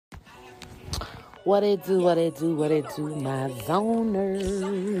What it do, what it do, what it do, my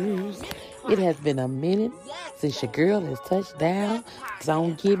zoners. It has been a minute since your girl has touched down.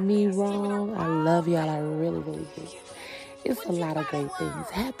 Don't get me wrong. I love y'all. I really, really do. It's a lot of great things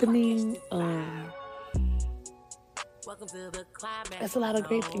happening. There's a lot of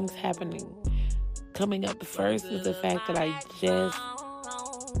great things happening. Coming up first is the fact that I just,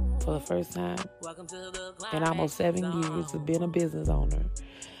 for the first time in almost 7 years of being a business owner,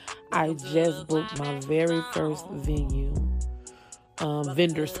 I just booked my very first venue,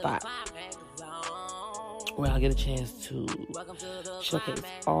 vendor spot, where I'll get a chance to showcase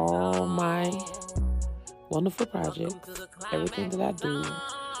all my wonderful projects, everything that I do,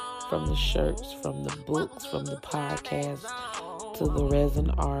 from the shirts, from the books, from the podcast, to the resin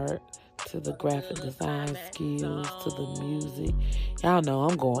art, to the graphic design skills, to the music. Y'all know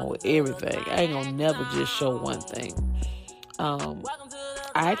I'm going with everything. I ain't gonna never just show one thing.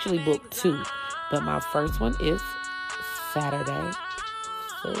 I actually booked 2, but my first one is Saturday.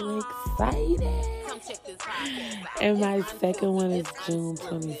 So excited. And my second one is June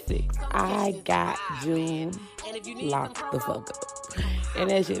 26th. I got June locked the fuck up. And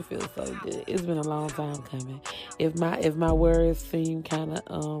that shit feels so good. It's been a long time coming. If my words seem kind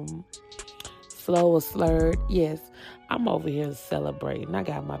of slow or slurred, yes, I'm over here celebrating. I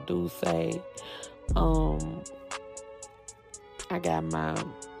got my Douce. I got my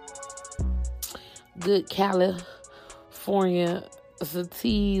good California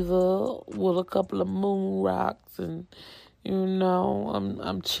sativa with a couple of moon rocks, and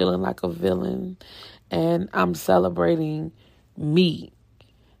I'm chilling like a villain, and I'm celebrating me.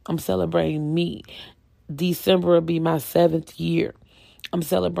 December will be my 7th year. I'm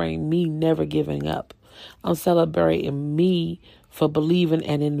celebrating me never giving up. I'm celebrating me for believing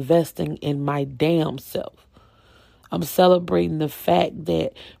and investing in my damn self. I'm celebrating the fact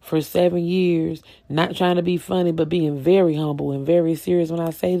that for 7 years, not trying to be funny, but being very humble and very serious when I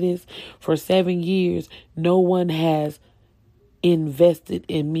say this, for 7 years, no one has invested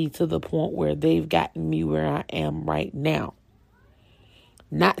in me to the point where they've gotten me where I am right now.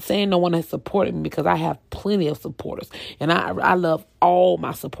 Not saying no one has supported me, because I have plenty of supporters. And I love all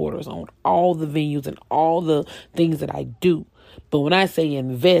my supporters on all the venues and all the things that I do. But when I say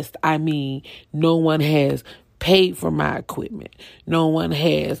invest, I mean no one has paid for my equipment. No one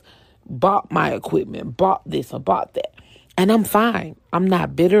has bought my equipment, bought this or bought that. And I'm fine. I'm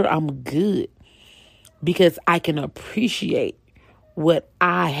not bitter. I'm good. Because I can appreciate what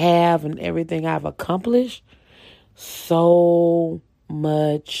I have and everything I've accomplished so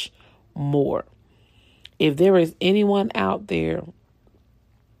much more. If there is anyone out there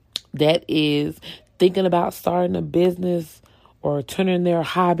that is thinking about starting a business or turning their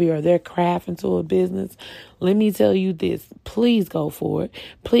hobby or their craft into a business, let me tell you this. Please go for it.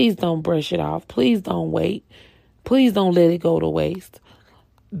 Please don't brush it off. Please don't wait. Please don't let it go to waste.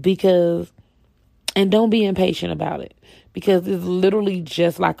 And don't be impatient about it. Because it's literally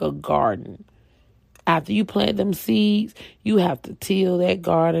just like a garden. After you plant them seeds, you have to till that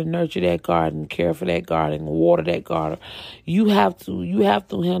garden, nurture that garden, care for that garden, water that garden. You have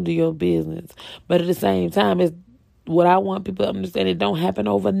to handle your business. But at the same time, it's what I want people to understand, it don't happen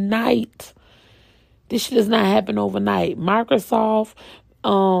overnight. This shit does not happen overnight. Microsoft,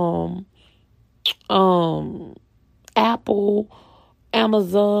 Apple,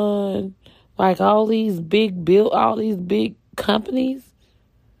 Amazon, like all these big companies,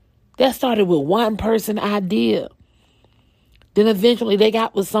 that started with one person idea. Then eventually they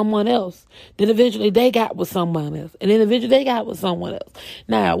got with someone else. Then eventually they got with someone else. And then eventually they got with someone else.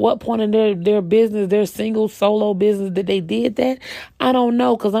 Now, at what point in their business, their single solo business, that they did that? I don't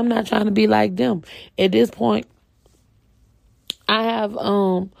know, because I'm not trying to be like them. At this point, I have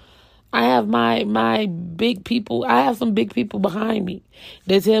my big people. I have some big people behind me.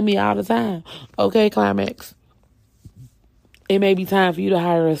 They tell me all the time, okay, Climax, it may be time for you to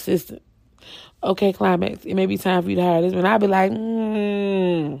hire an assistant. Okay, Climax, it may be time for you to hire this one. I'll be like, I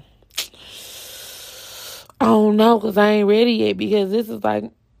don't know, because I ain't ready yet. Because this is like,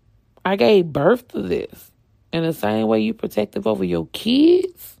 I gave birth to this. And the same way you protective over your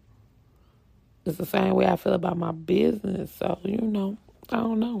kids, it's the same way I feel about my business. So, I don't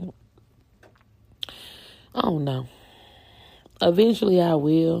know. Eventually I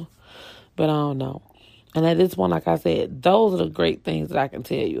will, but I don't know. And at this point, like I said, those are the great things that I can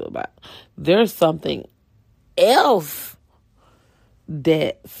tell you about. There's something else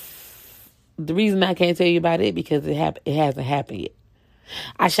that's the reason I can't tell you about it, because it hasn't happened yet.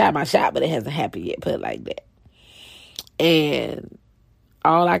 I shot my shot, but it hasn't happened yet, put it like that. And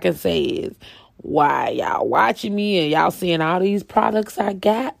all I can say is, why y'all watching me and y'all seeing all these products I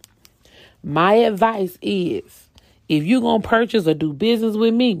got, My advice is, if you're going to purchase or do business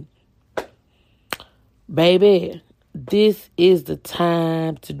with me, baby, this is the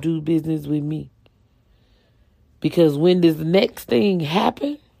time to do business with me. Because when this next thing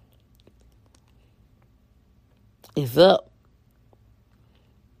happens, it's up.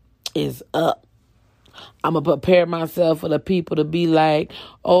 It's up. I'm going to prepare myself for the people to be like,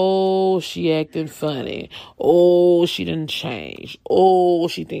 oh, she acting funny. Oh, she didn't change. Oh,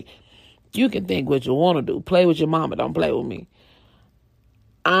 she think. You can think what you want to do. Play with your mama. Don't play with me.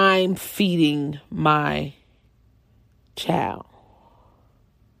 I'm feeding my child.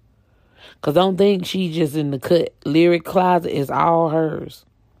 Because don't think she just in the cut. Lyric Closet is all hers.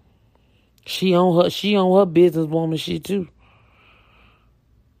 She on her businesswoman shit too.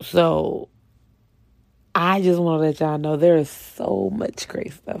 So I just want to let y'all know there is so much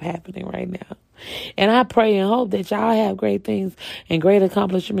great stuff happening right now. And I pray and hope that y'all have great things and great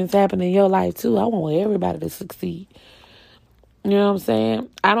accomplishments happen in your life too. I want everybody to succeed. You know what I'm saying?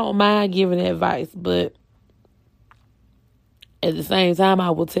 I don't mind giving advice, but at the same time,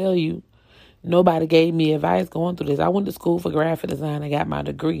 I will tell you, nobody gave me advice going through this. I went to school for graphic design and got my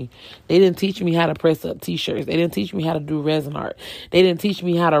degree. They didn't teach me how to press up T-shirts. They didn't teach me how to do resin art. They didn't teach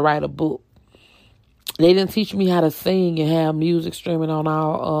me how to write a book. They didn't teach me how to sing and have music streaming on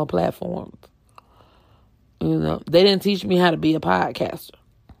all platforms. You know, they didn't teach me how to be a podcaster.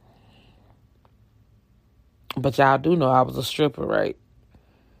 But y'all do know I was a stripper, right?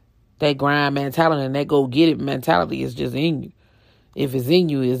 That grind mentality and that go get it mentality is just in you. If it's in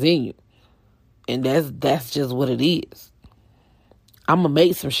you, it's in you. And that's just what it is. I'm going to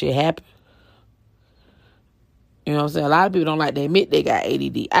make some shit happen. You know what I'm saying? A lot of people don't like to admit they got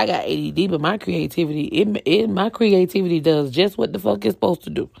ADD. I got ADD, but my creativity does just what the fuck it's supposed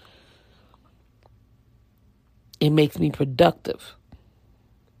to do. It makes me productive.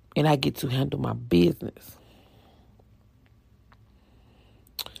 And I get to handle my business.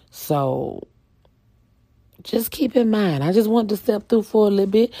 So just keep in mind, I just want to step through for a little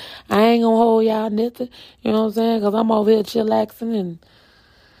bit. I ain't going to hold y'all nothing. You know what I'm saying? Because I'm over here chillaxing and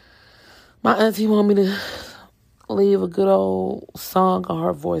my auntie want me to leave a good old song on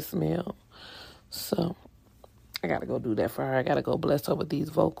her voicemail. So I got to go do that for her. I got to go bless her with these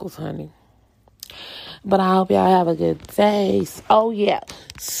vocals, honey. But I hope y'all have a good day. Oh, yeah.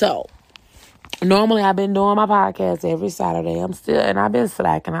 So normally I've been doing my podcast every Saturday. And I've been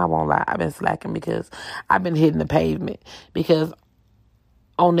slacking. I won't lie. I've been slacking because I've been hitting the pavement. Because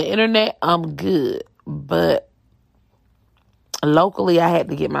on the internet, I'm good. But locally, I had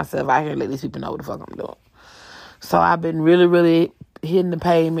to get myself out here and let these people know what the fuck I'm doing. So I've been really, really hitting the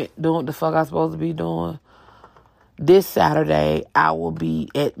pavement, doing what the fuck I'm supposed to be doing. This Saturday, I will be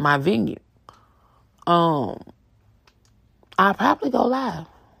at my venue. I'll probably go live.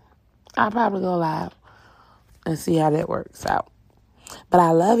 And see how that works out. But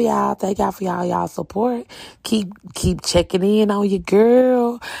I love y'all. Thank y'all for y'all support. Keep checking in on your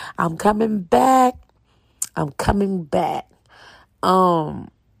girl. I'm coming back. I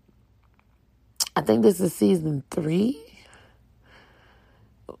think this is season 3.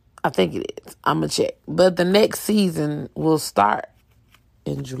 I think it is. I'm going to check. But the next season will start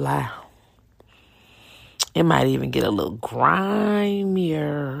in July. It might even get a little grimier.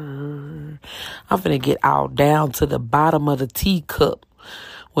 I'm finna get all down to the bottom of the teacup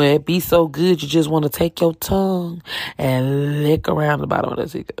where it be so good you just want to take your tongue and lick around the bottom of the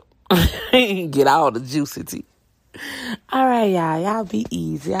teacup. Get all the juicy tea. All right, y'all. Y'all be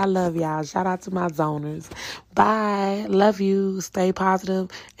easy. I love y'all. Shout out to my zoners. Bye. Love you. Stay positive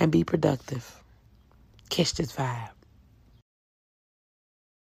and be productive. Catch this vibe.